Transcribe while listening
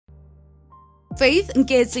Faith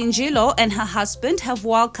Nketsi Njilo and her husband have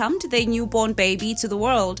welcomed their newborn baby to the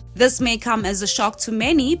world. This may come as a shock to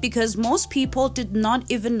many because most people did not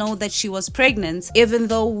even know that she was pregnant, even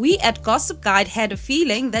though we at Gossip Guide had a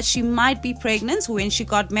feeling that she might be pregnant when she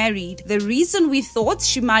got married. The reason we thought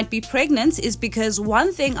she might be pregnant is because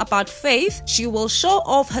one thing about Faith, she will show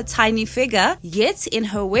off her tiny figure, yet in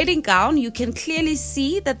her wedding gown you can clearly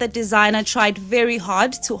see that the designer tried very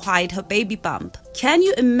hard to hide her baby bump. Can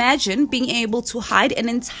you imagine being able to hide an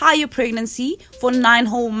entire pregnancy for 9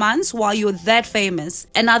 whole months while you're that famous?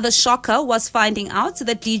 Another shocker was finding out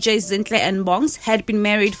that DJ Zinhle and Bongs had been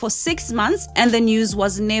married for 6 months and the news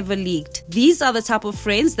was never leaked. These are the type of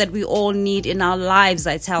friends that we all need in our lives,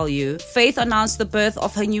 I tell you. Faith announced the birth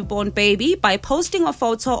of her newborn baby by posting a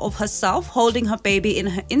photo of herself holding her baby in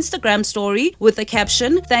her Instagram story with the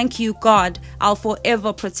caption, "Thank you God, I'll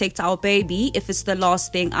forever protect our baby if it's the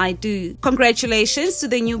last thing I do." Congratulations to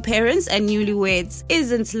the new parents and newlyweds.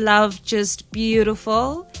 Isn't love just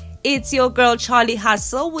beautiful? It's your girl Charlie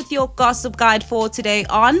Hustle with your Gossip Guide for today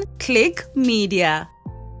on Click Media.